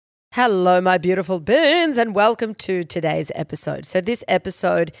Hello, my beautiful beans, and welcome to today's episode. So this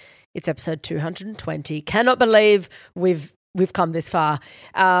episode, it's episode 220. Cannot believe we've come this far.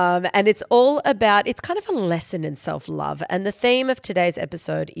 And it's all about, it's kind of a lesson in self-love. And the theme of today's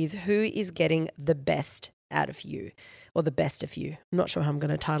episode is who is getting the best out of you, or the best of you. I'm not sure how I'm going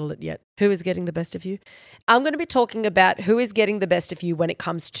to title it yet. Who is getting the best of you? I'm going to be talking about who is getting the best of you when it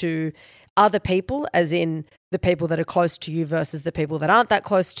comes to other people, as in the people that are close to you versus the people that aren't that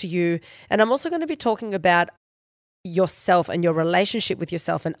close to you. And I'm also going to be talking about yourself and your relationship with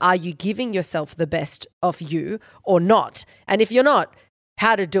yourself, and are you giving yourself the best of you or not? And if you're not,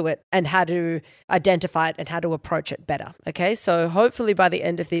 how to do it and how to identify it and how to approach it better. Okay, so hopefully by the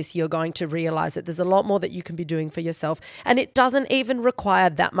end of this, you're going to realize that there's a lot more that you can be doing for yourself, and it doesn't even require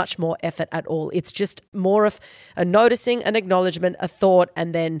that much more effort at all. It's just more of a noticing, an acknowledgement, a thought,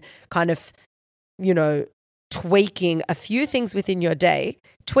 and then kind of, tweaking a few things within your day,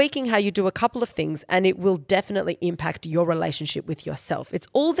 tweaking how you do a couple of things, and it will definitely impact your relationship with yourself. It's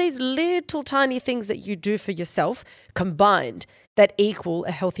all these little tiny things that you do for yourself combined that equal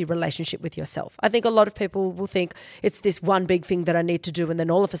a healthy relationship with yourself. I think a lot of people will think it's this one big thing that I need to do, and then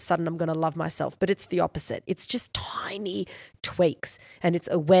all of a sudden I'm going to love myself. But it's the opposite. It's just tiny tweaks, and it's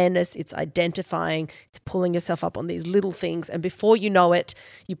awareness, it's identifying, it's pulling yourself up on these little things. And before you know it,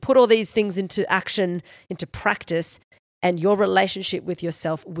 you put all these things into action, into practice, and your relationship with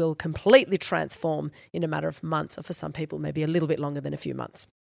yourself will completely transform in a matter of months, or for some people, maybe a little bit longer than a few months.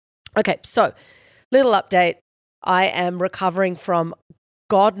 Okay, so little update. I am recovering from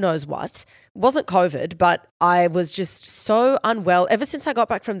God knows what. It wasn't COVID, but I was just so unwell ever since I got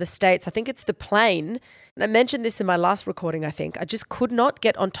back from the States. I think it's the plane. And I mentioned this in my last recording, I think. I just could not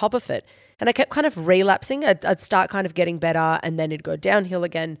get on top of it. And I kept kind of relapsing. I'd start kind of getting better, and then it'd go downhill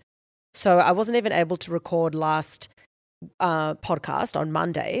again. So I wasn't even able to record last podcast on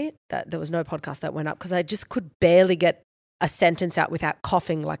Monday. There was no podcast that went up because I just could barely get a sentence out without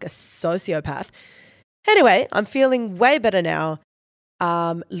coughing like a sociopath. Anyway, I'm feeling way better now.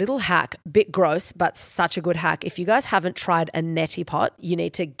 Little hack, bit gross, but such a good hack. If you guys haven't tried a neti pot, you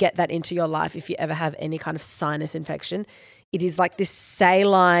need to get that into your life if you ever have any kind of sinus infection. It is like this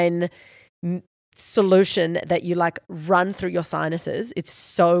saline solution that you like run through your sinuses. It's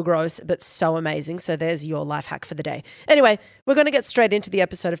so gross, but so amazing. So there's your life hack for the day. Anyway, we're going to get straight into the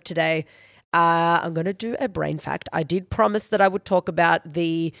episode of today. I'm going to do a brain fact. I did promise that I would talk about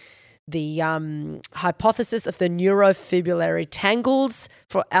the hypothesis of the neurofibrillary tangles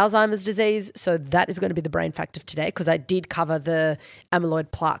for Alzheimer's disease. So that is going to be the brain fact of today, because I did cover the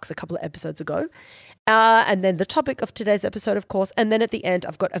amyloid plaques a couple of episodes ago. And then the topic of today's episode, of course. And then at the end,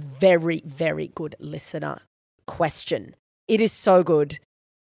 I've got a very, very good listener question. It is so good.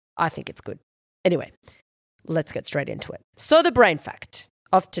 I think it's good. Anyway, let's get straight into it. So the brain fact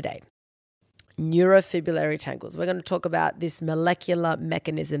of today. Neurofibrillary tangles. We're going to talk about this molecular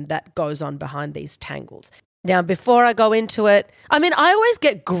mechanism that goes on behind these tangles. Now, before I go into it, I always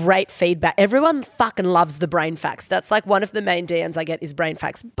get great feedback. Everyone fucking loves the brain facts. That's like one of the main DMs I get is brain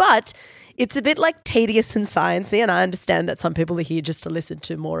facts, but it's a bit like tedious and sciencey, and I understand that some people are here just to listen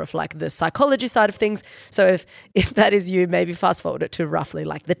to more of like the psychology side of things. So if that is you, maybe fast forward it to roughly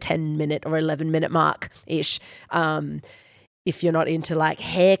like the 10-minute or 11-minute mark-ish. If you're not into like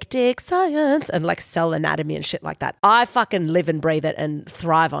hectic science and like cell anatomy and shit like that. I fucking live and breathe it and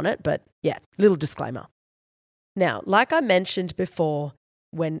thrive on it. But yeah, little disclaimer. Now, like I mentioned before,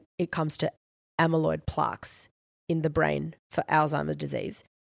 when it comes to amyloid plaques in the brain for Alzheimer's disease,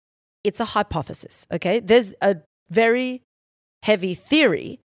 it's a hypothesis, okay? There's a very heavy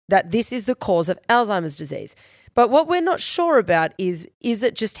theory that this is the cause of Alzheimer's disease. But what we're not sure about is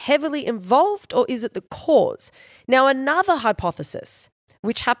it just heavily involved, or is it the cause? Now, another hypothesis,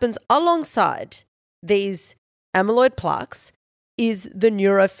 which happens alongside these amyloid plaques, is the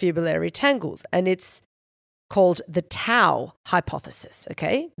neurofibrillary tangles, and it's called the tau hypothesis,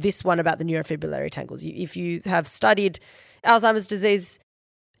 okay? This one about the neurofibrillary tangles. If you have studied Alzheimer's disease,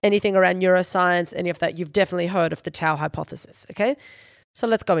 anything around neuroscience, any of that, you've definitely heard of the tau hypothesis, okay? So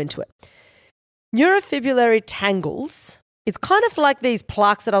let's go into it. Neurofibrillary tangles, it's kind of like these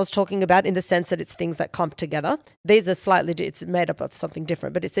plaques that I was talking about in the sense that it's things that clump together. These are it's made up of something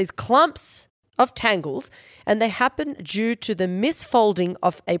different, but it's these clumps of tangles, and they happen due to the misfolding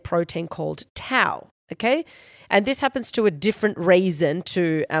of a protein called tau, okay? And this happens to a different reason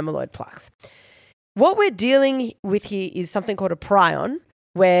to amyloid plaques. What we're dealing with here is something called a prion,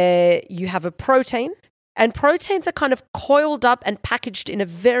 where you have a protein, and proteins are kind of coiled up and packaged in a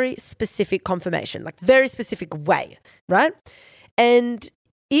very specific conformation, like very specific way, right? And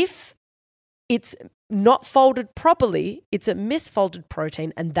if it's not folded properly, it's a misfolded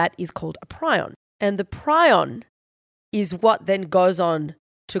protein, and that is called a prion. And the prion is what then goes on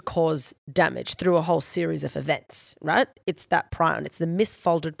to cause damage through a whole series of events, right? It's that prion. It's the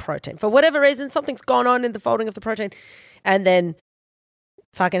misfolded protein. For whatever reason, something's gone on in the folding of the protein, and then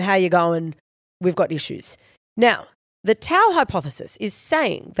fucking how you going? We've got issues. Now, the tau hypothesis is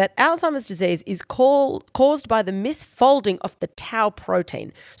saying that Alzheimer's disease is caused by the misfolding of the tau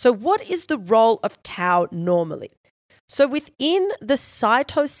protein. So what is the role of tau normally? So within the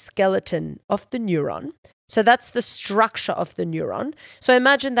cytoskeleton of the neuron, so that's the structure of the neuron. So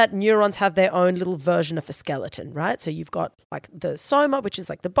imagine that neurons have their own little version of a skeleton, right? So you've got like the soma, which is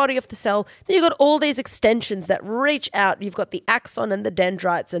like the body of the cell. Then you've got all these extensions that reach out. You've got the axon and the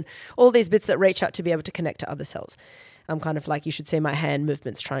dendrites and all these bits that reach out to be able to connect to other cells. I'm kind of like, you should see my hand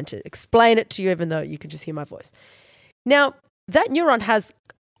movements trying to explain it to you, even though you can just hear my voice. Now, that neuron has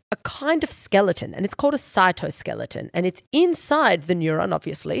a kind of skeleton, and it's called a cytoskeleton, and it's inside the neuron,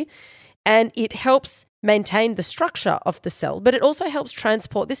 obviously, and it helps maintain the structure of the cell, but it also helps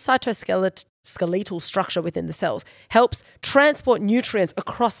transport this cytoskeletal structure within the cells, helps transport nutrients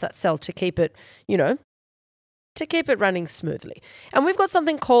across that cell to keep it, to keep it running smoothly. And we've got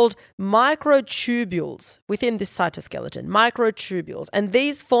something called microtubules within this cytoskeleton, microtubules, and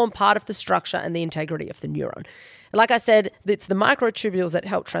these form part of the structure and the integrity of the neuron. Like I said, it's the microtubules that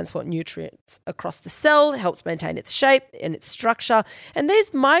help transport nutrients across the cell, helps maintain its shape and its structure. And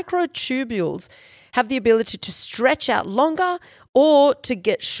these microtubules have the ability to stretch out longer or to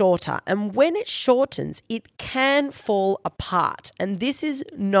get shorter. And when it shortens, it can fall apart. And this is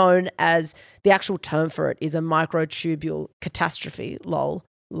known as, the actual term for it is a microtubule catastrophe. Lol.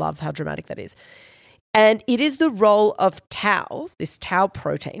 Love how dramatic that is. And it is the role of tau, this tau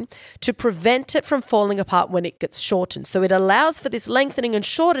protein, to prevent it from falling apart when it gets shortened. So it allows for this lengthening and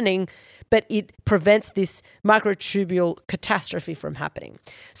shortening, but it prevents this microtubule catastrophe from happening.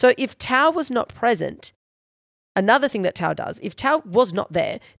 So if tau was not present, another thing that tau does, if tau was not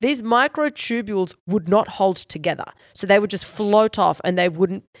there, these microtubules would not hold together. So they would just float off, and they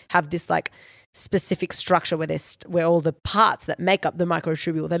wouldn't have this like specific structure where all the parts that make up the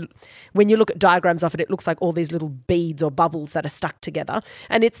microtubule, when you look at diagrams of it, it looks like all these little beads or bubbles that are stuck together.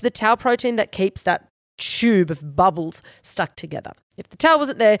 And it's the tau protein that keeps that tube of bubbles stuck together. If the tau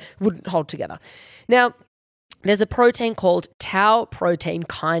wasn't there, it wouldn't hold together. Now, there's a protein called tau protein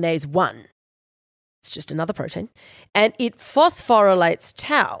kinase 1. It's just another protein. And it phosphorylates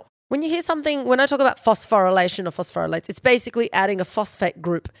tau. When I talk about phosphorylation or phosphorylates, it's basically adding a phosphate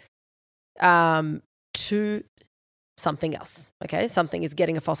group to something else. Okay, something is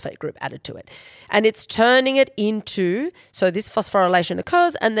getting a phosphate group added to it, and it's turning it into, so this phosphorylation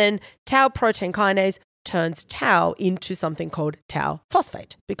occurs, and then tau protein kinase turns tau into something called tau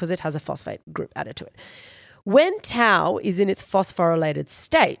phosphate because it has a phosphate group added to it. When tau is in its phosphorylated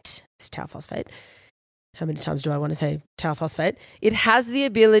state, this tau phosphate, how many times do I want to say tau phosphate? It has the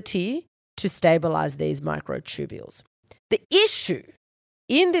ability to stabilize these microtubules. The issue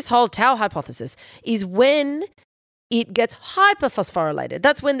in this whole tau hypothesis is when it gets hyperphosphorylated.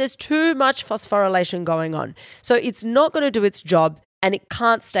 That's when there's too much phosphorylation going on. So it's not going to do its job, and it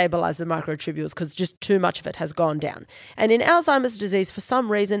can't stabilize the microtubules because just too much of it has gone down. And in Alzheimer's disease, for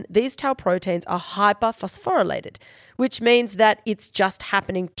some reason, these tau proteins are hyperphosphorylated, which means that it's just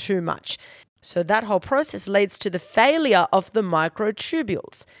happening too much. So that whole process leads to the failure of the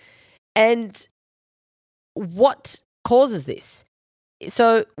microtubules. And what causes this?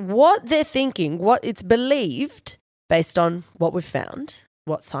 So what they're thinking, what it's believed, based on what we've found,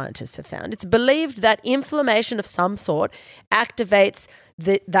 what scientists have found, it's believed that inflammation of some sort activates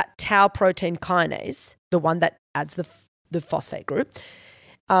that tau protein kinase, the one that adds the phosphate group,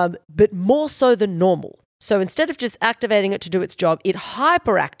 but more so than normal. So instead of just activating it to do its job, it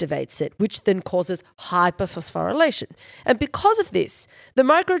hyperactivates it, which then causes hyperphosphorylation. And because of this, the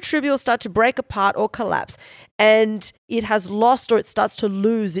microtubules start to break apart or collapse, and it has lost, or it starts to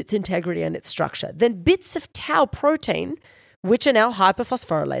lose, its integrity and its structure. Then bits of tau protein, which are now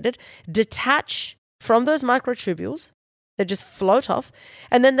hyperphosphorylated, detach from those microtubules. They just float off,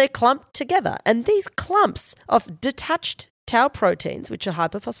 and then they clump together. And these clumps of detached tau proteins, which are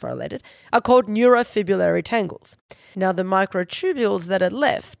hyperphosphorylated, are called neurofibrillary tangles. Now, the microtubules that are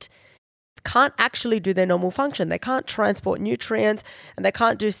left can't actually do their normal function. They can't transport nutrients, and they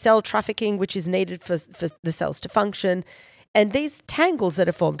can't do cell trafficking, which is needed for the cells to function. And these tangles that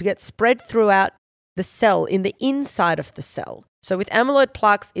are formed get spread throughout the cell, in the inside of the cell. So with amyloid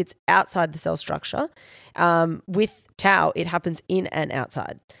plaques, it's outside the cell structure. With tau, it happens in and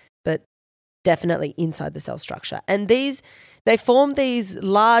outside, but definitely inside the cell structure. And they form these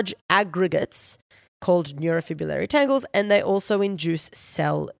large aggregates called neurofibrillary tangles, and they also induce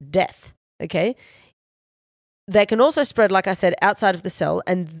cell death. Okay. They can also spread, like I said, outside of the cell.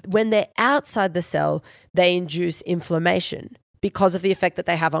 And when they're outside the cell, they induce inflammation because of the effect that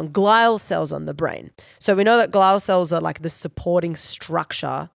they have on glial cells on the brain. So we know that glial cells are like the supporting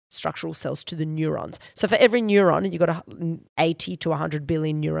structural cells to the neurons. So for every neuron, and you've got 80 to 100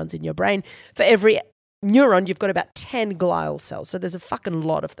 billion neurons in your brain, for every neuron, you've got about 10 glial cells. So there's a fucking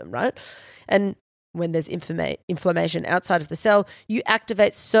lot of them, right? And when there's inflammation outside of the cell, you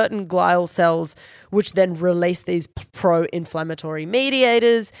activate certain glial cells, which then release these pro-inflammatory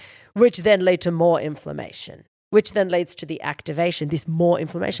mediators, which then lead to more inflammation, which then leads to the activation. This more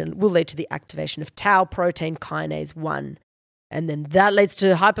inflammation will lead to the activation of tau protein kinase 1. And then that leads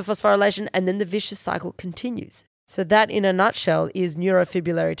to hyperphosphorylation, and then the vicious cycle continues. So that, in a nutshell, is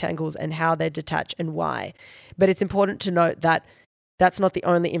neurofibrillary tangles and how they detach and why. But it's important to note that that's not the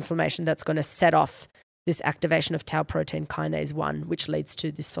only inflammation that's going to set off this activation of tau protein kinase 1, which leads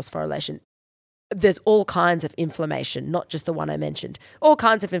to this phosphorylation. There's all kinds of inflammation, not just the one I mentioned. All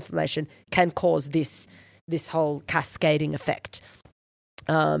kinds of inflammation can cause this whole cascading effect.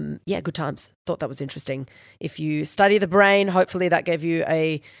 Good times. Thought that was interesting. If you study the brain, hopefully that gave you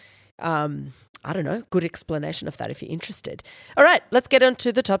a, good explanation of that if you're interested. All right, let's get on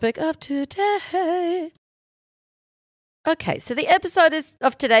to the topic of today. Okay, so the episode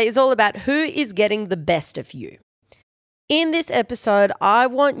of today is all about who is getting the best of you. In this episode, I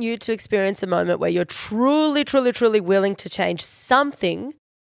want you to experience a moment where you're truly, truly, truly willing to change something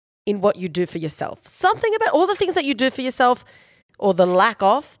in what you do for yourself. Something about all the things that you do for yourself or the lack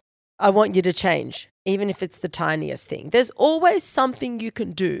of, I want you to change, even if it's the tiniest thing. There's always something you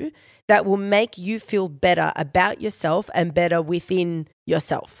can do that will make you feel better about yourself and better within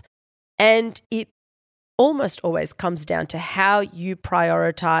yourself. And it almost always comes down to how you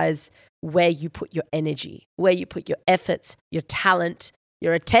prioritize where you put your energy, where you put your efforts, your talent,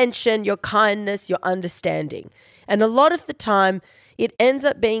 your attention, your kindness, your understanding. And a lot of the time, it ends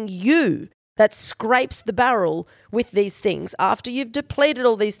up being you that scrapes the barrel with these things after you've depleted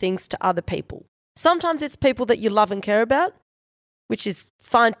all these things to other people. Sometimes it's people that you love and care about, which is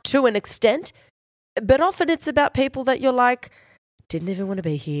fine to an extent, but often it's about people that you're like, didn't even want to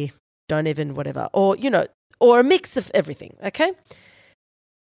be here, don't even whatever, or a mix of everything, okay?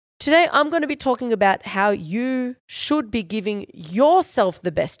 Today, I'm going to be talking about how you should be giving yourself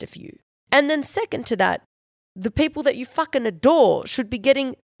the best of you. And then second to that, the people that you fucking adore should be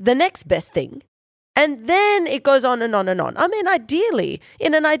getting the next best thing. And then it goes on and on and on. I mean, ideally,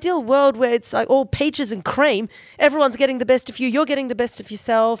 in an ideal world where it's like all peaches and cream, everyone's getting the best of you, you're getting the best of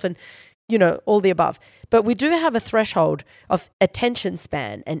yourself, and, all the above. But we do have a threshold of attention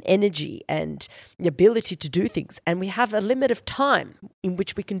span and energy and the ability to do things. And we have a limit of time in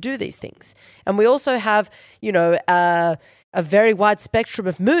which we can do these things. And we also have, a very wide spectrum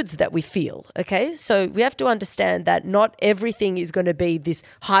of moods that we feel, okay? So we have to understand that not everything is going to be this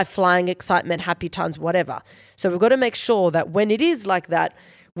high-flying excitement, happy times, whatever. So we've got to make sure that when it is like that,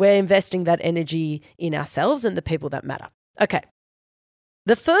 we're investing that energy in ourselves and the people that matter. Okay.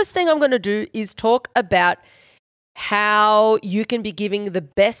 The first thing I'm going to do is talk about how you can be giving the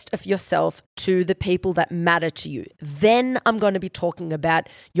best of yourself to the people that matter to you. Then I'm going to be talking about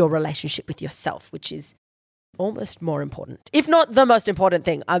your relationship with yourself, which is almost more important, if not the most important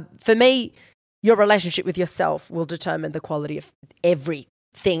thing. For me, your relationship with yourself will determine the quality of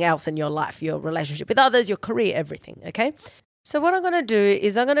everything else in your life, your relationship with others, your career, everything, okay? So what I'm going to do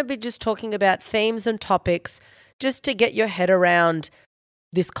is I'm going to be just talking about themes and topics just to get your head around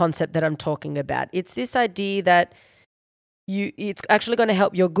this concept that I'm talking about. It's this idea that it's actually going to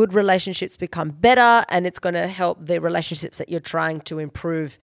help your good relationships become better, and it's going to help the relationships that you're trying to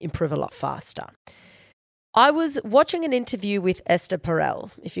improve a lot faster. I was watching an interview with Esther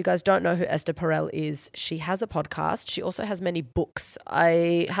Perel. If you guys don't know who Esther Perel is, she has a podcast. She also has many books.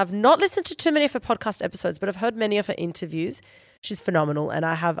 I have not listened to too many of her podcast episodes, but I've heard many of her interviews. She's phenomenal, and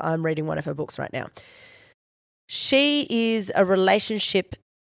I'm reading one of her books right now. She is a relationship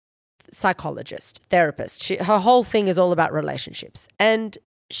psychologist, therapist. Her whole thing is all about relationships. And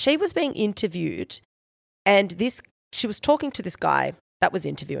she was being interviewed, and she was talking to this guy that was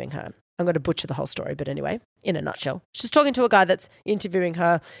interviewing her. I'm going to butcher the whole story, but anyway, in a nutshell, she's talking to a guy that's interviewing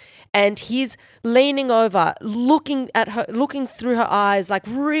her, and he's leaning over, looking at her, looking through her eyes, like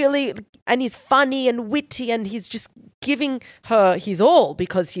really, and he's funny and witty, and he's just giving her his all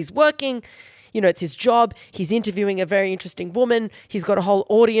because he's working, it's his job. He's interviewing a very interesting woman. He's got a whole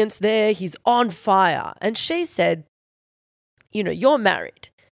audience there. He's on fire. And she said, you're married.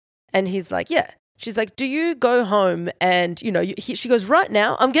 And he's like, yeah. She's like, do you go home and, she goes, right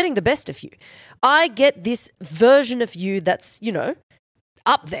now, I'm getting the best of you. I get this version of you that's,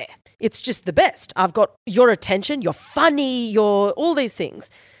 up there. It's just the best. I've got your attention. You're funny. You're all these things.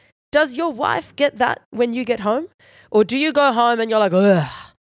 Does your wife get that when you get home? Or do you go home and you're like, ugh?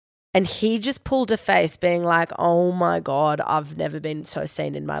 And he just pulled a face being like, oh my God, I've never been so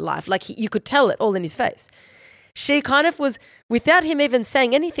seen in my life. Like you could tell it all in his face. She kind of was, without him even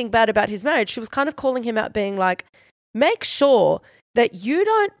saying anything bad about his marriage, she was kind of calling him out being like, make sure that you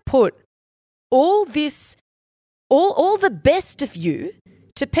don't put all this, all the best of you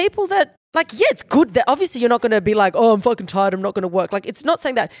to people that, like, yeah, it's good that obviously you're not going to be like, oh, I'm fucking tired, I'm not going to work. Like, it's not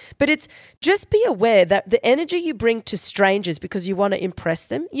saying that. But it's just be aware that the energy you bring to strangers because you want to impress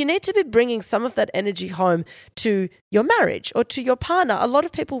them, you need to be bringing some of that energy home to your marriage or to your partner. A lot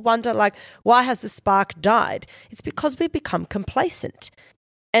of people wonder, like, why has the spark died? It's because we become complacent.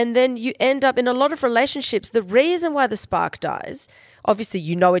 And then you end up in a lot of relationships. The reason why the spark dies, obviously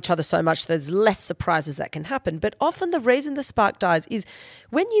you know each other so much there's less surprises that can happen. But often the reason the spark dies is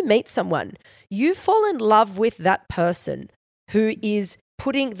when you meet someone, you fall in love with that person who is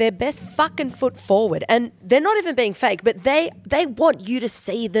putting their best fucking foot forward. And they're not even being fake, but they want you to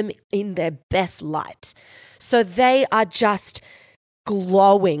see them in their best light. So they are just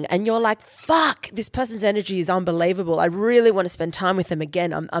glowing and you're like, fuck, this person's energy is unbelievable. I really want to spend time with them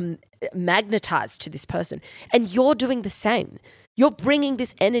again. I'm magnetized to this person. And you're doing the same. You're bringing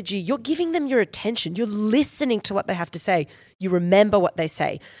this energy. You're giving them your attention. You're listening to what they have to say. You remember what they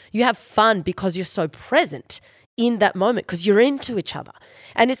say. You have fun because you're so present in that moment because you're into each other.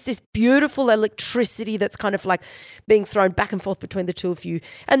 And it's this beautiful electricity that's kind of like being thrown back and forth between the two of you.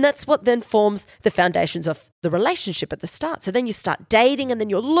 And that's what then forms the foundations of the relationship at the start. So then you start dating and then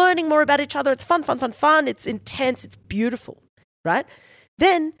you're learning more about each other. It's fun. It's intense. It's beautiful, right?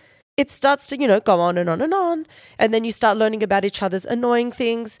 Then it starts to, go on and on and on. And then you start learning about each other's annoying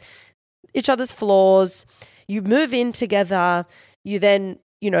things, each other's flaws. You move in together. You then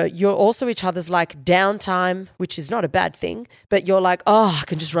you're also each other's like downtime, which is not a bad thing, but you're like, oh, I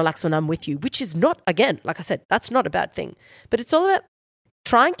can just relax when I'm with you, which is not, again, like I said, that's not a bad thing. But it's all about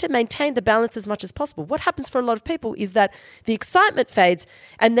trying to maintain the balance as much as possible. What happens for a lot of people is that the excitement fades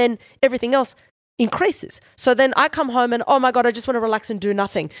and then everything else increases. So then I come home and, oh my God, I just want to relax and do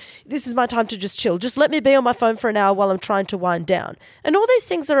nothing. This is my time to just chill. Just let me be on my phone for an hour while I'm trying to wind down. And all these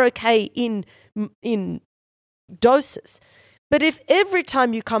things are okay in doses. But if every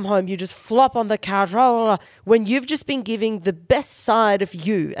time you come home, you just flop on the couch, when you've just been giving the best side of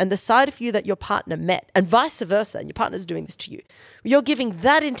you and the side of you that your partner met and vice versa, and your partner's doing this to you, you're giving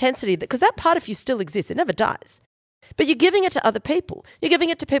that intensity because that part of you still exists. It never dies. But you're giving it to other people. You're giving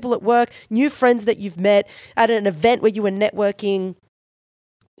it to people at work, new friends that you've met at an event where you were networking.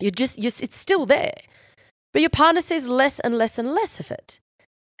 It's still there. But your partner sees less and less and less of it.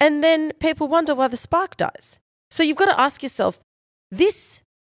 And then people wonder why the spark dies. So you've got to ask yourself, this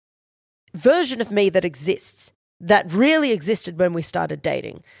version of me that exists, that really existed when we started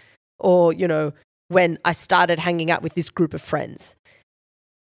dating, or, when I started hanging out with this group of friends,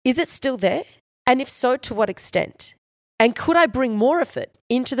 is it still there? And if so, to what extent? And could I bring more of it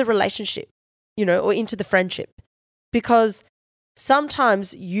into the relationship, or into the friendship? Because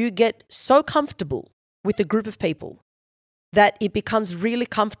sometimes you get so comfortable with a group of people that it becomes really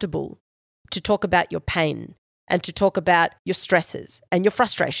comfortable to talk about your pain and to talk about your stresses and your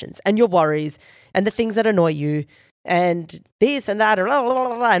frustrations and your worries and the things that annoy you and this and that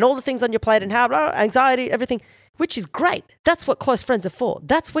and all the things on your plate and how anxiety, everything, which is great. That's what close friends are for.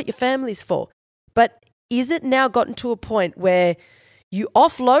 That's what your family's for. But is it now gotten to a point where you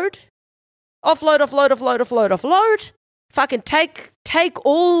offload, fucking take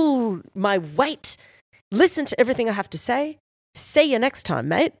all my weight, listen to everything I have to say, see you next time,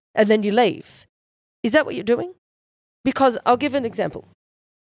 mate, and then you leave? Is that what you're doing? Because I'll give an example.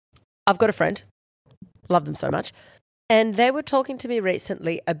 I've got a friend, love them so much, and they were talking to me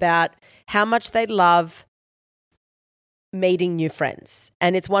recently about how much they love meeting new friends.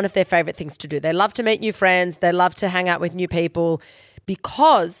 And it's one of their favorite things to do. They love to meet new friends. They love to hang out with new people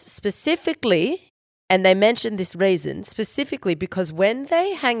because specifically, and they mentioned this reason, specifically because when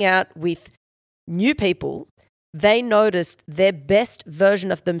they hang out with new people, they noticed their best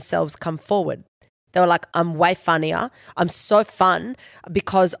version of themselves come forward. They were like, I'm way funnier. I'm so fun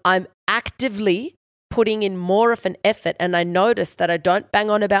because I'm actively putting in more of an effort. And I noticed that I don't bang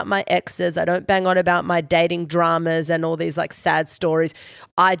on about my exes. I don't bang on about my dating dramas and all these like sad stories.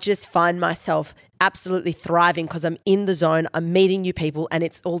 I just find myself absolutely thriving because I'm in the zone. I'm meeting new people and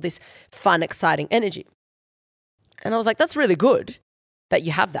it's all this fun, exciting energy. And I was like, that's really good that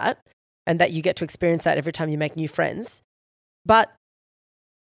you have that. and that you get to experience that every time you make new friends. But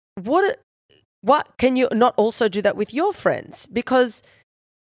what can you not also do that with your friends? Because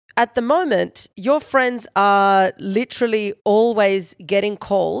at the moment, your friends are literally always getting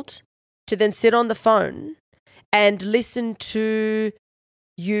called to then sit on the phone and listen to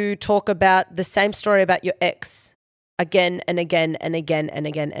you talk about the same story about your ex again and again and again and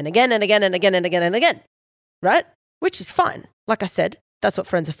again and again and again and again and again and again, right? Which is fine. Like I said, that's what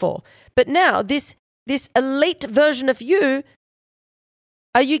friends are for. But now this elite version of you,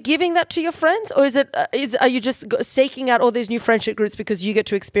 are you giving that to your friends, or are you just seeking out all these new friendship groups because you get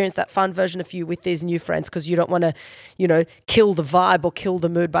to experience that fun version of you with these new friends because you don't want to, kill the vibe or kill the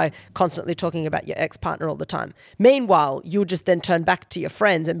mood by constantly talking about your ex-partner all the time? Meanwhile, you'll just then turn back to your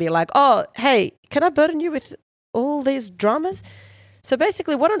friends and be like, oh, hey, can I burden you with all these dramas? So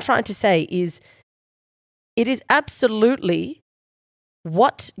basically what I'm trying to say is it is absolutely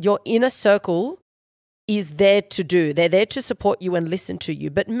what your inner circle is there to do. They're there to support you and listen to you,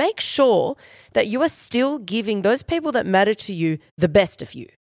 but make sure that you are still giving those people that matter to you the best of you.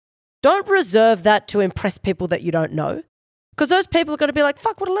 Don't reserve that to impress people that you don't know, because those people are going to be like,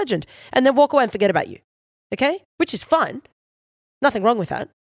 fuck, what a legend, and then walk away and forget about you, okay? Which is fine. Nothing wrong with that.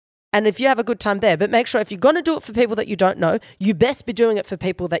 And if you have a good time there, but make sure if you're going to do it for people that you don't know, you best be doing it for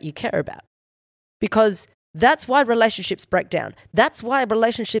people that you care about, because that's why relationships break down. That's why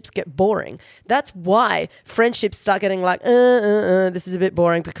relationships get boring. That's why friendships start getting like, this is a bit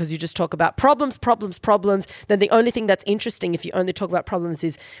boring because you just talk about problems. Then the only thing that's interesting if you only talk about problems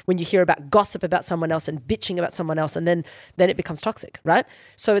is when you hear about gossip about someone else and bitching about someone else, and then it becomes toxic, right?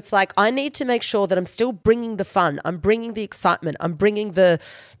 So it's like, I need to make sure that I'm still bringing the fun. I'm bringing the excitement. I'm bringing the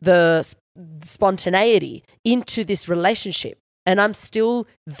spontaneity into this relationship. And I'm still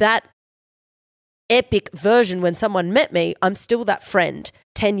that epic version. When someone met me, I'm still that friend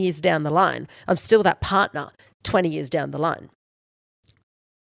 10 years down the line. I'm still that partner 20 years down the line.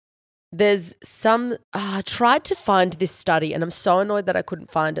 There's I tried to find this study and I'm so annoyed that I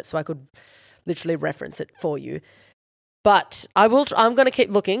couldn't find it so I could literally reference it for you. But I'm going to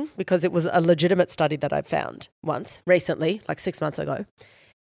keep looking because it was a legitimate study that I found once recently, like 6 months ago.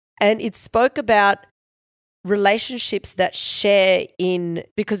 And it spoke about relationships that share in,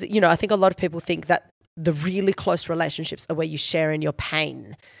 because, I think a lot of people think that the really close relationships are where you share in your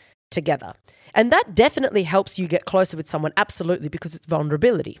pain together. And that definitely helps you get closer with someone, absolutely, because it's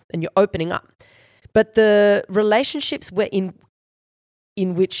vulnerability and you're opening up. But the relationships where you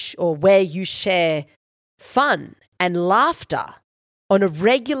share fun and laughter on a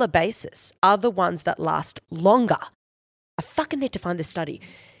regular basis are the ones that last longer. I fucking need to find this study.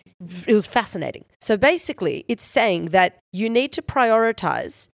 It was fascinating. So basically, it's saying that you need to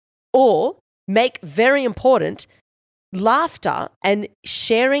prioritize or make very important laughter and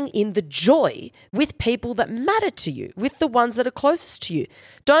sharing in the joy with people that matter to you, with the ones that are closest to you.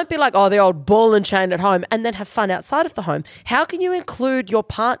 Don't be like, the old ball and chain at home, and then have fun outside of the home. How can you include your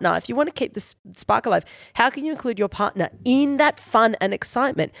partner, if you want to keep the spark alive, how can you include your partner in that fun and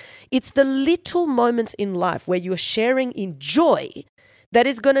excitement? It's the little moments in life where you're sharing in joy that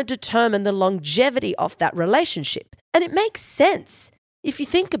is going to determine the longevity of that relationship. And it makes sense if you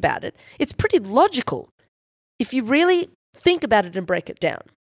think about it. It's pretty logical if you really think about it and break it down.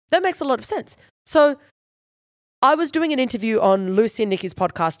 That makes a lot of sense. So I was doing an interview on Lucy and Nikki's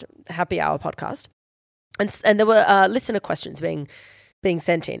podcast, Happy Hour podcast, and there were listener questions being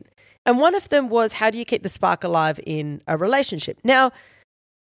sent in. And one of them was, how do you keep the spark alive in a relationship? Now,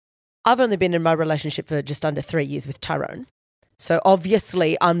 I've only been in my relationship for just under 3 years with Tyrone. So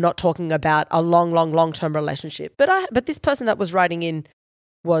obviously I'm not talking about a long-term relationship. But this person that was writing in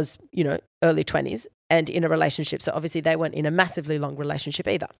was, early 20s and in a relationship. So obviously they weren't in a massively long relationship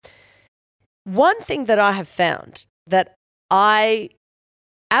either. One thing that I have found that I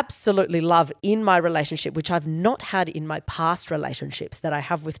absolutely love in my relationship, which I've not had in my past relationships that I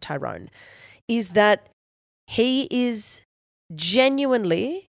have with Tyrone, is that he is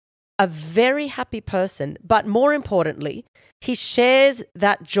genuinely a very happy person, but more importantly, he shares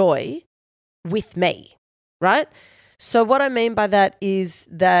that joy with me, right? So what I mean by that is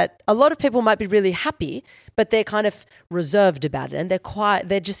that a lot of people might be really happy, but they're kind of reserved about it and they're quiet,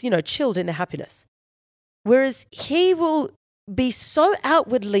 they're just, chilled in their happiness. Whereas he will be so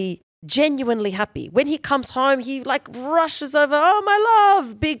outwardly, genuinely happy. When he comes home, he like rushes over, oh, my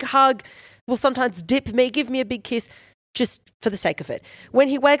love, big hug, will sometimes dip me, give me a big kiss, just for the sake of it. When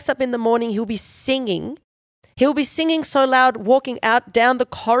he wakes up in the morning, he'll be singing so loud, walking out down the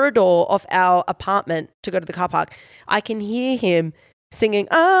corridor of our apartment to go to the car park. I can hear him singing,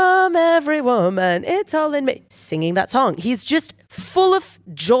 I'm every woman, it's all in me, singing that song. He's just full of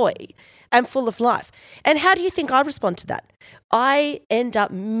joy and full of life. And how do you think I respond to that? I end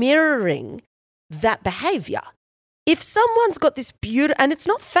up mirroring that behavior. If someone's got this beautiful, and it's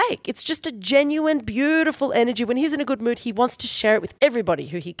not fake, it's just a genuine, beautiful energy. When he's in a good mood, he wants to share it with everybody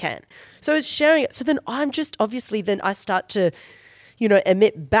who he can. So he's sharing it. So then I'm just, obviously, then I start to,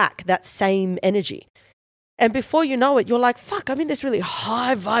 emit back that same energy. And before you know it, you're like, fuck, I'm in this really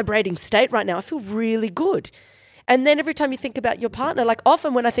high vibrating state right now. I feel really good. And then every time you think about your partner, like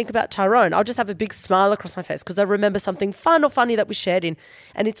often when I think about Tyrone, I'll just have a big smile across my face because I remember something fun or funny that we shared in.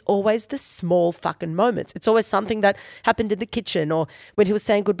 And it's always the small fucking moments. It's always something that happened in the kitchen or when he was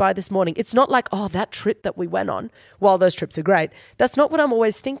saying goodbye this morning. It's not like, oh, that trip that we went on. While those trips are great, that's not what I'm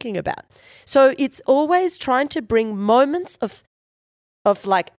always thinking about. So it's always trying to bring moments of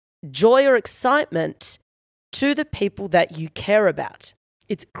like joy or excitement to the people that you care about.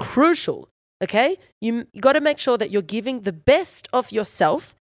 It's crucial. Okay, you got to make sure that you're giving the best of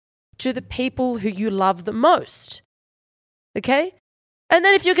yourself to the people who you love the most. Okay, and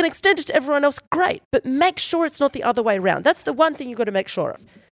then if you can extend it to everyone else, great. But make sure it's not the other way around. That's the one thing you got to make sure of.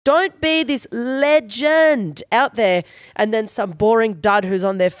 Don't be this legend out there and then some boring dud who's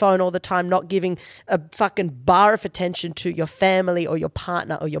on their phone all the time, not giving a fucking bar of attention to your family or your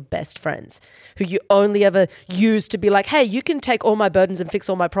partner or your best friends who you only ever use to be like, hey, you can take all my burdens and fix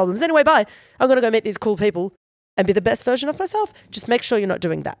all my problems. Anyway, bye. I'm going to go meet these cool people and be the best version of myself. Just make sure you're not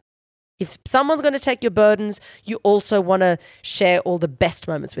doing that. If someone's going to take your burdens, you also want to share all the best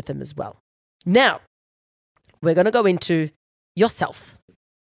moments with them as well. Now, we're going to go into yourself.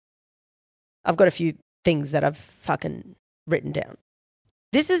 I've got a few things that I've fucking written down.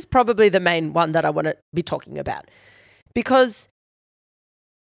 This is probably the main one that I want to be talking about because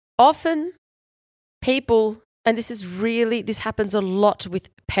often people, and this happens a lot with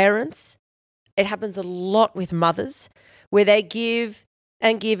parents. It happens a lot with mothers where they give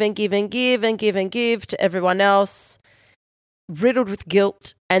and give and give and give and give and give to everyone else, riddled with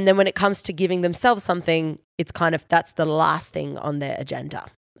guilt. And then when it comes to giving themselves something, it's kind of, that's the last thing on their agenda.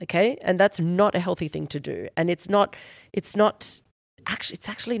 Okay. And that's not a healthy thing to do. And it's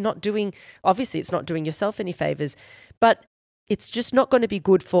actually not doing, obviously it's not doing yourself any favors, but it's just not going to be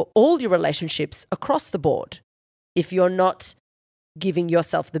good for all your relationships across the board if you're not giving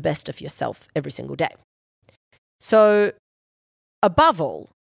yourself the best of yourself every single day. So above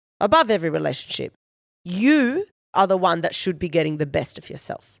every relationship, you are the one that should be getting the best of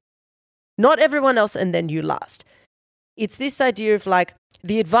yourself. Not everyone else and then you last. It's this idea of like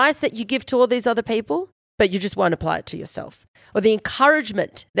the advice that you give to all these other people, but you just won't apply it to yourself. Or the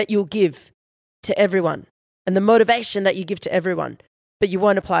encouragement that you'll give to everyone and the motivation that you give to everyone, but you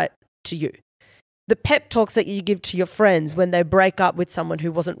won't apply it to you. The pep talks that you give to your friends when they break up with someone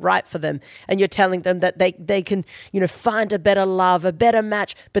who wasn't right for them and you're telling them that they can, find a better love, a better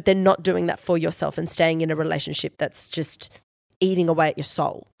match, but they're not doing that for yourself and staying in a relationship that's just eating away at your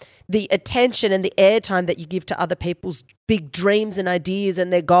soul. The attention and the airtime that you give to other people's big dreams and ideas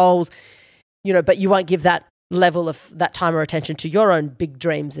and their goals, but you won't give that level of that time or attention to your own big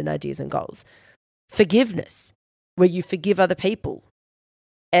dreams and ideas and goals. Forgiveness, where you forgive other people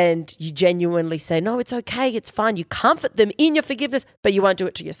and you genuinely say, no, it's okay, it's fine. You comfort them in your forgiveness, but you won't do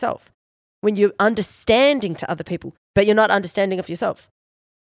it to yourself. When you're understanding to other people, but you're not understanding of yourself.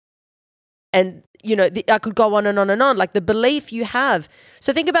 And, I could go on and on and on, like the belief you have.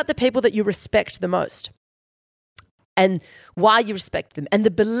 So think about the people that you respect the most and why you respect them and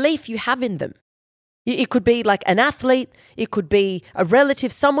the belief you have in them. It could be like an athlete. It could be a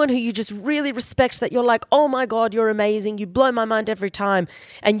relative, someone who you just really respect that you're like, oh my God, you're amazing. You blow my mind every time.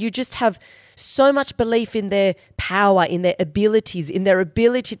 And you just have so much belief in their power, in their abilities, in their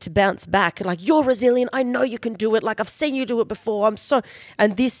ability to bounce back. Like, you're resilient. I know you can do it. Like, I've seen you do it before.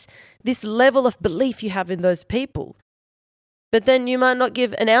 And this level of belief you have in those people. But then you might not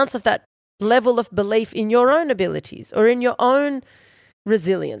give an ounce of that level of belief in your own abilities or in your own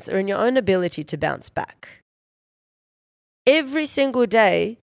resilience or in your own ability to bounce back. Every single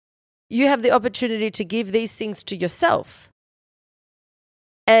day, you have the opportunity to give these things to yourself.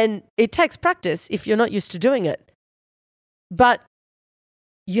 And it takes practice if you're not used to doing it. But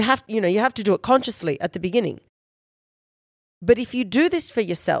you have to do it consciously at the beginning. But if you do this for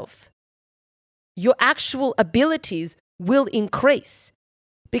yourself, your actual abilities will increase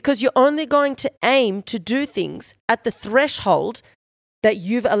because you're only going to aim to do things at the threshold that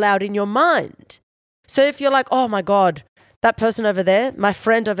you've allowed in your mind. So if you're like, oh my God, that person over there, my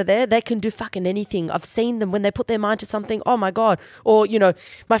friend over there, they can do fucking anything. I've seen them when they put their mind to something. Oh my God. Or, you know,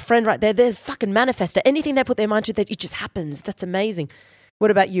 my friend right there, they're fucking manifester. Anything they put their mind to, that it just happens. That's amazing. What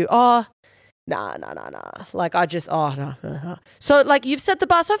about you? Oh, nah. Like no. So like you've set the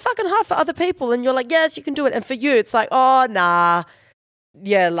bar so fucking high for other people and you're like, yes, you can do it. And for you, it's like, oh, nah.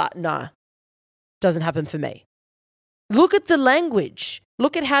 Yeah, like, nah. Doesn't happen for me. Look at the language.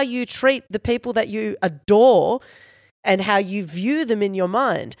 Look at how you treat the people that you adore and how you view them in your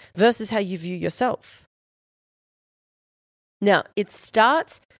mind versus how you view yourself. Now, it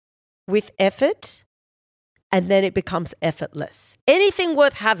starts with effort and then it becomes effortless. Anything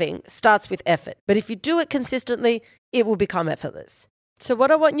worth having starts with effort, but if you do it consistently, it will become effortless. So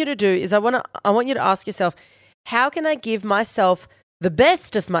what I want you to do is I want you to ask yourself, how can I give myself the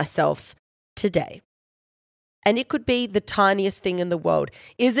best of myself today? And it could be the tiniest thing in the world.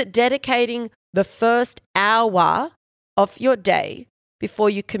 Is it dedicating the first hour of your day before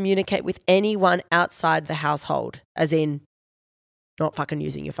you communicate with anyone outside the household, as in not fucking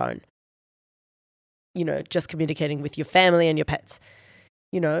using your phone? You know, just communicating with your family and your pets.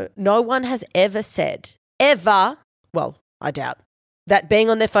 You know, no one has ever said, well, I doubt, that being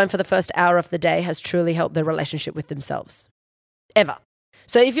on their phone for the first hour of the day has truly helped their relationship with themselves. Ever.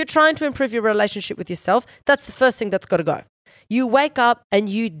 So if you're trying to improve your relationship with yourself, that's the first thing that's got to go. You wake up and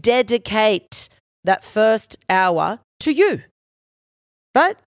you dedicate that first hour to you,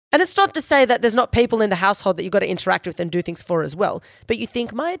 right? And it's not to say that there's not people in the household that you've got to interact with and do things for as well. But you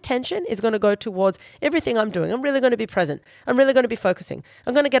think my attention is going to go towards everything I'm doing. I'm really going to be present. I'm really going to be focusing.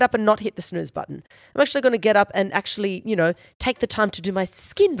 I'm going to get up and not hit the snooze button. I'm actually going to get up and actually, you know, take the time to do my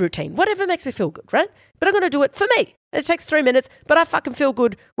skin routine, whatever makes me feel good, right? But I'm going to do it for me. It takes 3 minutes, but I fucking feel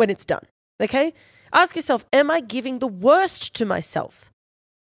good when it's done, okay? Ask yourself, am I giving the worst to myself?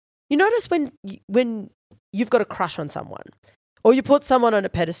 You notice when you've got a crush on someone, or you put someone on a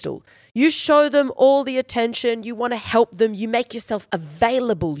pedestal, you show them all the attention, you want to help them, you make yourself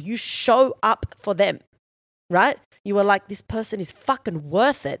available, you show up for them, right? You are like, this person is fucking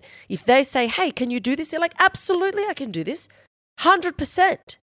worth it. If they say, hey, can you do this? You're like, absolutely, I can do this.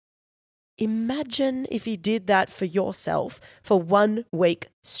 100%. Imagine if you did that for yourself for 1 week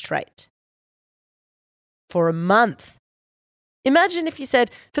straight. For a month. Imagine if you said,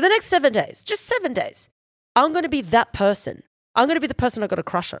 for the next 7 days, just 7 days, I'm going to be that person. I'm going to be the person I got a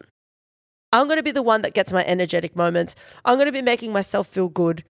crush on. I'm going to be the one that gets my energetic moments. I'm going to be making myself feel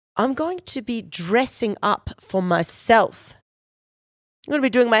good. I'm going to be dressing up for myself. I'm going to be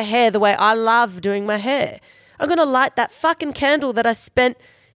doing my hair the way I love doing my hair. I'm going to light that fucking candle that I spent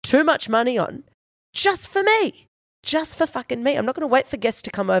too much money on just for me. Just for fucking me. I'm not going to wait for guests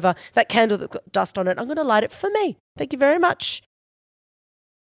to come over. That candle that's got dust on it, I'm going to light it for me. Thank you very much.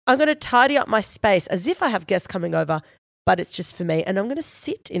 I'm going to tidy up my space as if I have guests coming over, but it's just for me. And I'm going to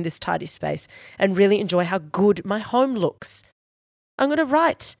sit in this tidy space and really enjoy how good my home looks. I'm going to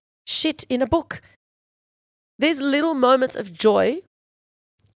write shit in a book. These little moments of joy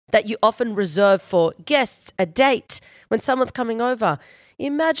that you often reserve for guests, a date, when someone's coming over.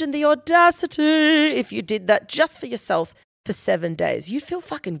 Imagine the audacity if you did that just for yourself for 7 days. You'd feel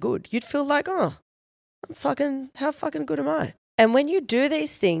fucking good. You'd feel like, oh, how fucking good am I? And when you do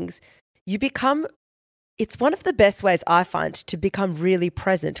these things, it's one of the best ways I find to become really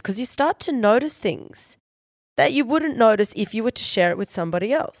present, because you start to notice things that you wouldn't notice if you were to share it with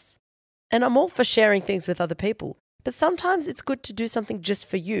somebody else. And I'm all for sharing things with other people, but sometimes it's good to do something just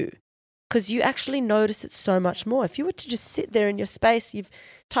for you, because you actually notice it so much more. If you were to just sit there in your space, you've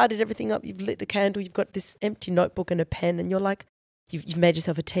tidied everything up, you've lit the candle, you've got this empty notebook and a pen, and you're like, you've made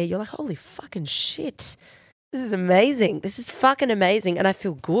yourself a tea, you're like, holy fucking shit. This is amazing. This is fucking amazing. And I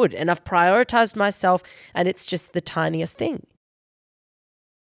feel good. And I've prioritized myself, and it's just the tiniest thing.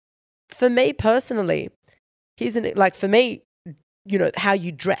 For me personally, for me, you know, how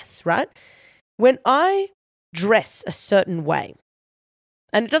you dress, right? When I dress a certain way,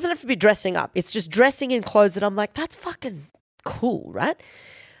 and it doesn't have to be dressing up, it's just dressing in clothes that I'm like, that's fucking cool, right?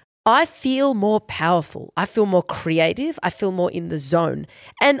 I feel more powerful. I feel more creative. I feel more in the zone.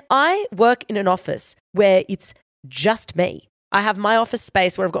 And I work in an office where it's just me. I have my office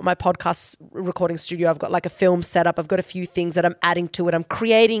space where I've got my podcast recording studio. I've got like a film setup. I've got a few things that I'm adding to it. I'm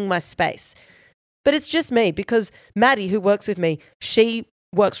creating my space. But it's just me, because Maddie, who works with me, she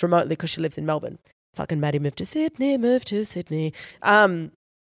works remotely because she lives in Melbourne. Fucking Maddie moved to Sydney.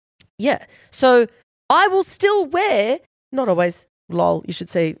 Yeah. So I will still wear, not always, lol, you should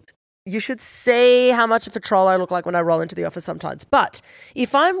see You should see how much of a troll I look like when I roll into the office sometimes. But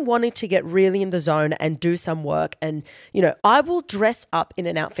if I'm wanting to get really in the zone and do some work and, I will dress up in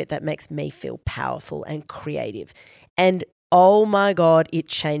an outfit that makes me feel powerful and creative. And oh my God, it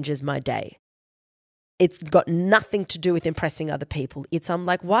changes my day. It's got nothing to do with impressing other people. I'm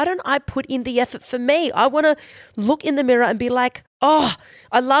like, why don't I put in the effort for me? I want to look in the mirror and be like, oh,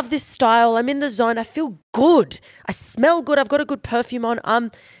 I love this style. I'm in the zone. I feel good. I smell good. I've got a good perfume on. I'm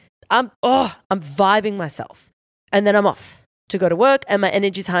vibing myself. And then I'm off to go to work and my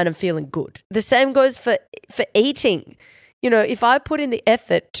energy's high and I'm feeling good. The same goes for eating. If I put in the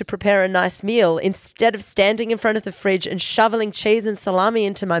effort to prepare a nice meal instead of standing in front of the fridge and shoveling cheese and salami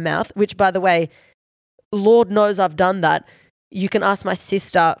into my mouth, which, by the way, Lord knows I've done that. You can ask my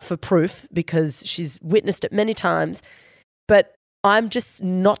sister for proof because she's witnessed it many times. But I'm just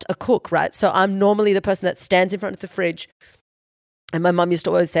not a cook, right? So I'm normally the person that stands in front of the fridge. And my mum used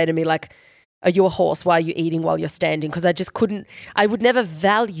to always say to me, like, are you a horse? Why are you eating while you're standing? Because I would never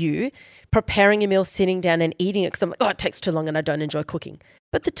value preparing a meal, sitting down and eating it because I'm like, oh, it takes too long and I don't enjoy cooking.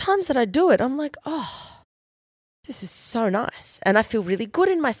 But the times that I do it, I'm like, oh, this is so nice. And I feel really good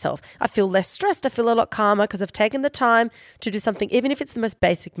in myself. I feel less stressed. I feel a lot calmer because I've taken the time to do something, even if it's the most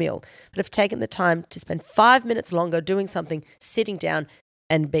basic meal. But I've taken the time to spend 5 minutes longer doing something, sitting down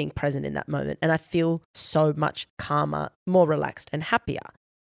and being present in that moment. And I feel so much calmer, more relaxed and happier.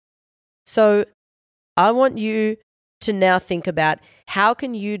 So I want you to now think about how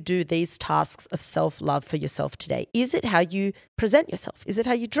can you do these tasks of self-love for yourself today? Is it how you present yourself? Is it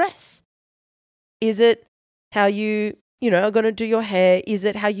how you dress? Is it how you are going to do your hair? Is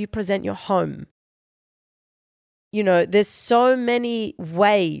it how you present your home? There's so many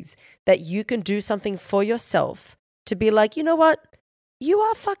ways that you can do something for yourself to be like, you know what? You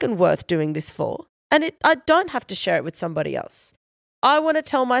are fucking worth doing this for. And I don't have to share it with somebody else. I want to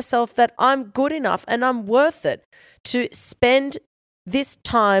tell myself that I'm good enough and I'm worth it to spend this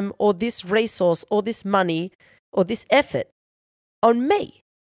time or this resource or this money or this effort on me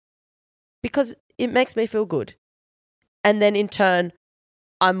because it makes me feel good. And then in turn,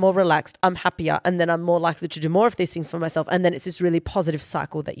 I'm more relaxed, I'm happier, and then I'm more likely to do more of these things for myself. And then it's this really positive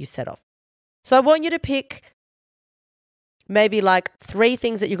cycle that you set off. So I want you to pick maybe like 3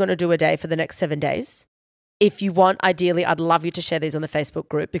 things that you're going to do a day for the next 7 days. If you want, ideally, I'd love you to share these on the Facebook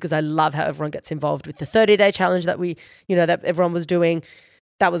group because I love how everyone gets involved with the 30-day challenge that that everyone was doing.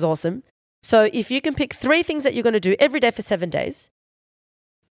 That was awesome. So if you can pick 3 things that you're going to do every day for 7 days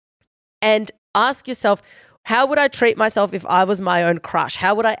and ask yourself, how would I treat myself if I was my own crush?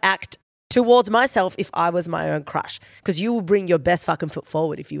 How would I act towards myself if I was my own crush? Because you will bring your best fucking foot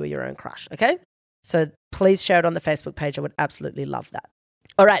forward if you were your own crush, okay? So please share it on the Facebook page. I would absolutely love that.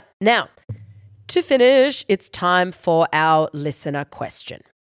 All right, now, to finish, it's time for our listener question.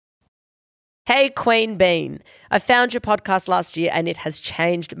 Hey, Queen Bean. I found your podcast last year and it has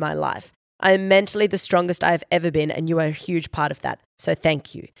changed my life. I am mentally the strongest I have ever been and you are a huge part of that. So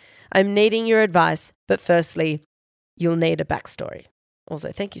thank you. I'm needing your advice, but firstly, you'll need a backstory.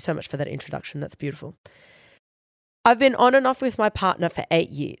 Also, thank you so much for that introduction. That's beautiful. I've been on and off with my partner for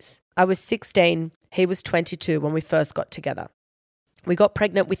 8 years. I was 16, he was 22 when we first got together. We got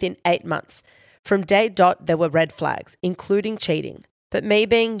pregnant within 8 months. From day dot, there were red flags, including cheating. But me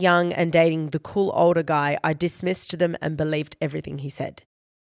being young and dating the cool older guy, I dismissed them and believed everything he said.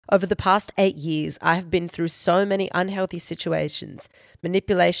 Over the past 8 years, I have been through so many unhealthy situations: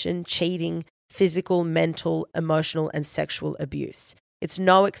 manipulation, cheating, physical, mental, emotional, and sexual abuse. It's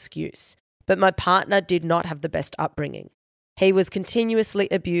no excuse, but my partner did not have the best upbringing. He was continuously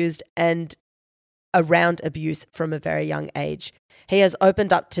abused and around abuse from a very young age. He has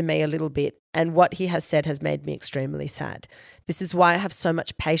opened up to me a little bit, and what he has said has made me extremely sad. This is why I have so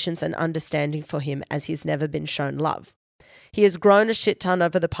much patience and understanding for him, as he's never been shown love. He has grown a shit ton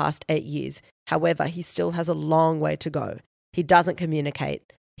over the past 8 years. However, he still has a long way to go. He doesn't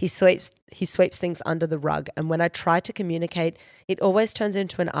communicate. He sweeps things under the rug, and when I try to communicate, it always turns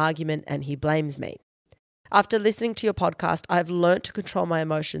into an argument and he blames me. After listening to your podcast, I've learnt to control my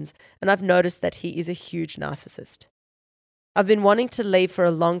emotions, and I've noticed that he is a huge narcissist. I've been wanting to leave for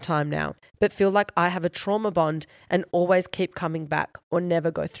a long time now, but feel like I have a trauma bond and always keep coming back or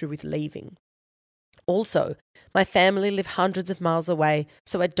never go through with leaving. Also, my family live hundreds of miles away,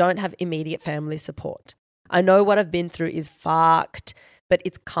 so I don't have immediate family support. I know what I've been through is fucked, but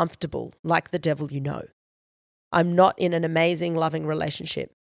it's comfortable, like the devil you know. I'm not in an amazing, loving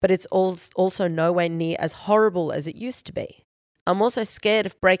relationship, but it's also nowhere near as horrible as it used to be. I'm also scared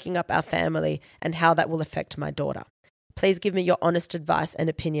of breaking up our family and how that will affect my daughter. Please give me your honest advice and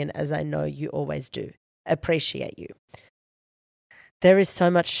opinion, as I know you always do. Appreciate you. There is so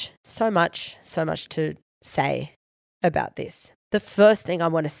much to say about this. The first thing I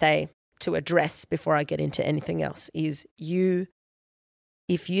want to say to address before I get into anything else is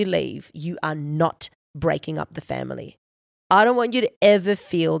if you leave, you are not breaking up the family. I don't want you to ever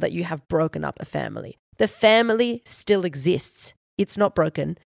feel that you have broken up a family. The family still exists. It's not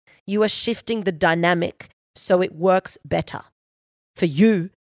broken. You are shifting the dynamic so it works better for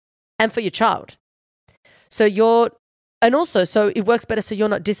you and for your child. So it works better so you're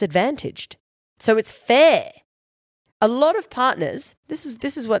not disadvantaged. So it's fair. A lot of partners, this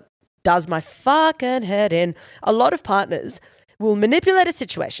is what does my fucking head in. A lot of partners will manipulate a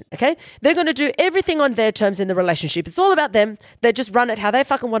situation, okay? They're going to do everything on their terms in the relationship. It's all about them. They just run it how they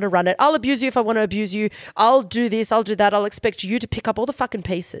fucking want to run it. I'll abuse you if I want to abuse you. I'll do this, I'll do that. I'll expect you to pick up all the fucking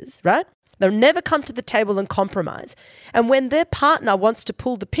pieces, right? They'll never come to the table and compromise. And when their partner wants to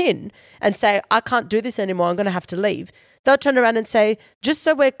pull the pin and say, I can't do this anymore, I'm going to have to leave, they'll turn around and say, just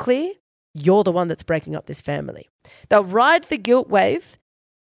so we're clear, you're the one that's breaking up this family. They'll ride the guilt wave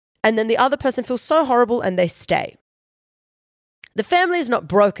and then the other person feels so horrible and they stay. The family is not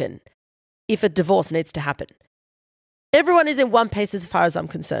broken if a divorce needs to happen. Everyone is in one piece as far as I'm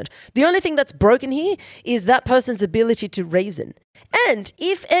concerned. The only thing that's broken here is that person's ability to reason. And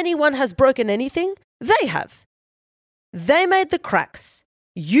if anyone has broken anything, they have. They made the cracks.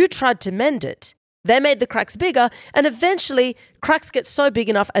 You tried to mend it. They made the cracks bigger, and eventually cracks get so big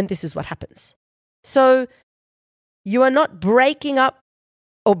enough, and this is what happens. So you are not breaking up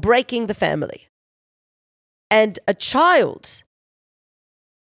or breaking the family. And a child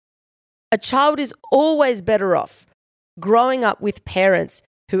is always better off growing up with parents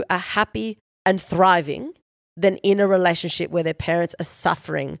who are happy and thriving than in a relationship where their parents are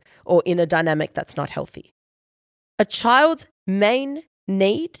suffering or in a dynamic that's not healthy. A child's main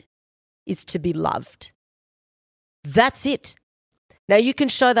need is to be loved. That's it. Now you can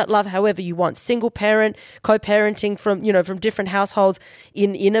show that love however you want. Single parent, co-parenting from different households,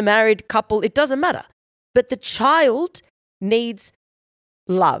 in a married couple, it doesn't matter. But the child needs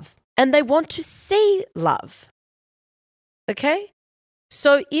love and they want to see love. Okay?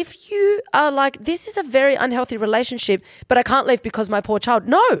 So if you are like, this is a very unhealthy relationship, but I can't leave because my poor child.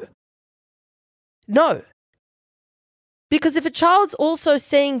 No. Because if a child's also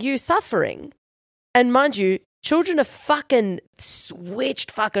seeing you suffering, and mind you, children are fucking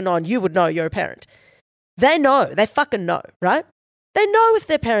switched fucking on. You would know, you're a parent. They fucking know, right? They know if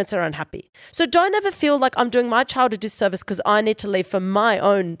their parents are unhappy. So don't ever feel like I'm doing my child a disservice because I need to leave for my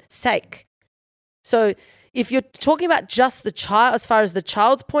own sake. So if you're talking about just the child, as far as the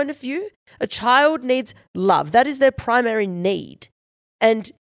child's point of view, a child needs love. That is their primary need.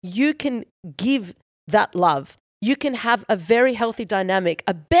 And you can give that love. You can have a very healthy dynamic,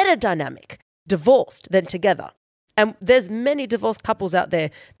 a better dynamic, divorced than together. And there's many divorced couples out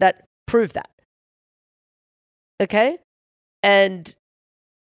there that prove that. Okay? And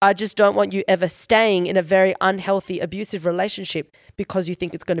I just don't want you ever staying in a very unhealthy, abusive relationship because you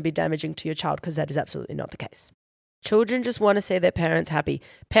think it's going to be damaging to your child, because that is absolutely not the case. Children just want to see their parents happy.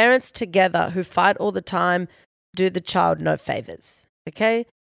 Parents together who fight all the time do the child no favors. Okay?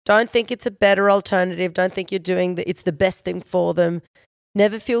 Don't think it's a better alternative. Don't think you're doing it's the best thing for them.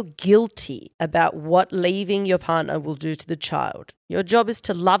 Never feel guilty about what leaving your partner will do to the child. Your job is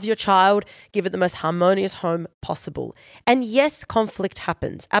to love your child, give it the most harmonious home possible. And yes, conflict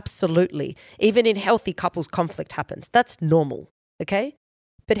happens. Absolutely. Even in healthy couples, conflict happens. That's normal. Okay?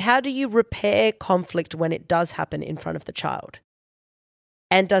 But how do you repair conflict when it does happen in front of the child?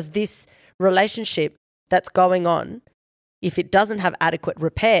 And does this relationship that's going on, if it doesn't have adequate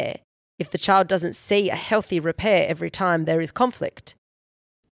repair, if the child doesn't see a healthy repair every time there is conflict,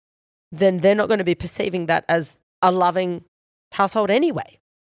 then they're not going to be perceiving that as a loving household anyway.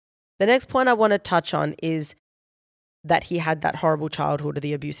 The next point I want to touch on is that he had that horrible childhood, or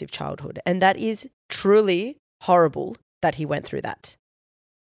the abusive childhood. And that is truly horrible that he went through that.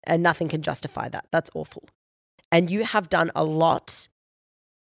 And nothing can justify that. That's awful. And you have done a lot,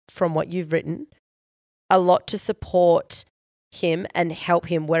 from what you've written, a lot to support him and help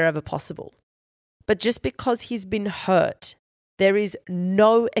him wherever possible. But just because he's been hurt, there is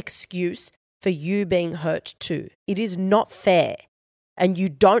no excuse for you being hurt too. It is not fair. And you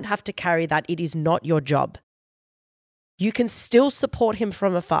don't have to carry that. It is not your job. You can still support him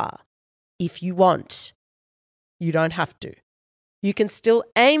from afar if you want. You don't have to. You can still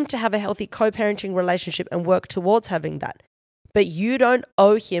aim to have a healthy co-parenting relationship and work towards having that. But you don't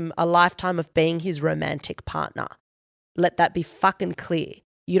owe him a lifetime of being his romantic partner. Let that be fucking clear.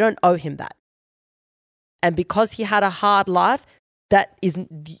 You don't owe him that. And because he had a hard life,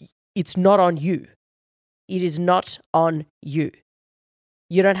 it's not on you. It is not on you.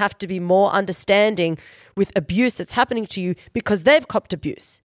 You don't have to be more understanding with abuse that's happening to you because they've copped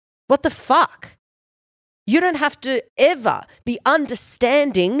abuse. What the fuck? You don't have to ever be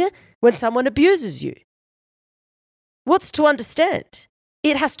understanding when someone abuses you. What's to understand?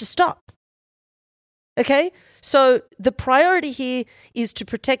 It has to stop. Okay? So the priority here is to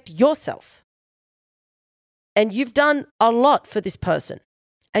protect yourself. And you've done a lot for this person.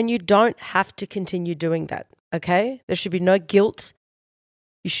 And you don't have to continue doing that. Okay? There should be no guilt.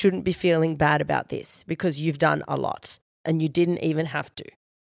 You shouldn't be feeling bad about this because you've done a lot and you didn't even have to.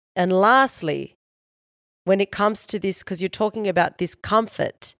 And lastly, when it comes to this, because you're talking about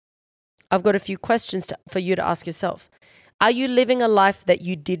discomfort, I've got a few questions for you to ask yourself. Are you living a life that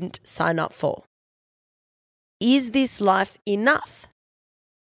you didn't sign up for? Is this life enough?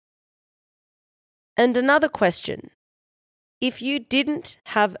 And another question, if you didn't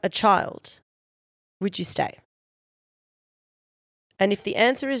have a child, would you stay? And if the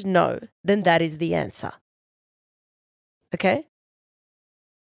answer is no, then that is the answer. Okay?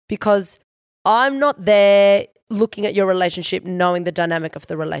 Because I'm not there looking at your relationship, knowing the dynamic of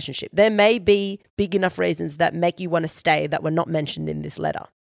the relationship. There may be big enough reasons that make you want to stay that were not mentioned in this letter.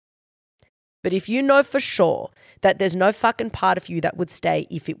 But if you know for sure that there's no fucking part of you that would stay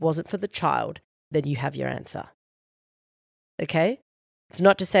if it wasn't for the child, then you have your answer. Okay? It's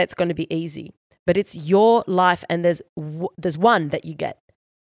not to say it's going to be easy, but it's your life and there's one that you get.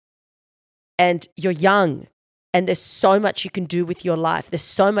 And you're young and there's so much you can do with your life. There's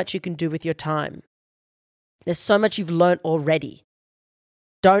so much you can do with your time. There's so much you've learned already.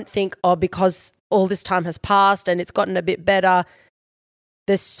 Don't think, oh, because all this time has passed and it's gotten a bit better.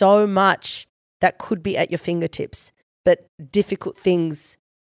 There's so much that could be at your fingertips, but difficult things,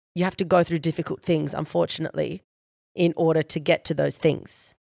 you have to go through difficult things, unfortunately, in order to get to those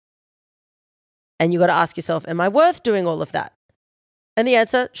things. And you got to ask yourself, am I worth doing all of that? And the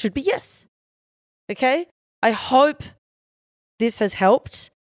answer should be yes. Okay? I hope this has helped.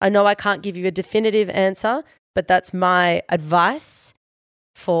 I know I can't give you a definitive answer, but that's my advice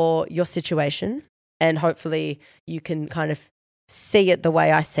for your situation. And hopefully you can kind of see it the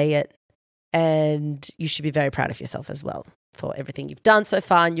way I see it. And you should be very proud of yourself as well for everything you've done so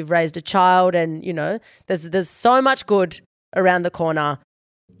far. And you've raised a child and, you know, there's so much good around the corner.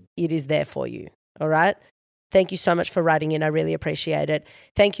 It is there for you. All right? Thank you so much for writing in. I really appreciate it.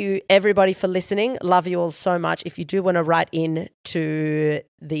 Thank you, everybody, for listening. Love you all so much. If you do want to write in to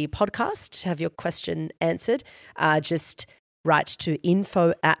the podcast to have your question answered, just write to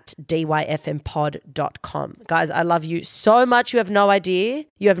info@dyfmpod.com. Guys, I love you so much. You have no idea.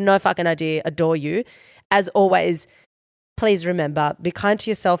 You have no fucking idea. Adore you. As always, please remember, be kind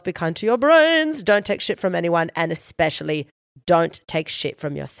to yourself, be kind to your brains. Don't take shit from anyone, and especially don't take shit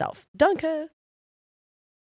from yourself. Danke.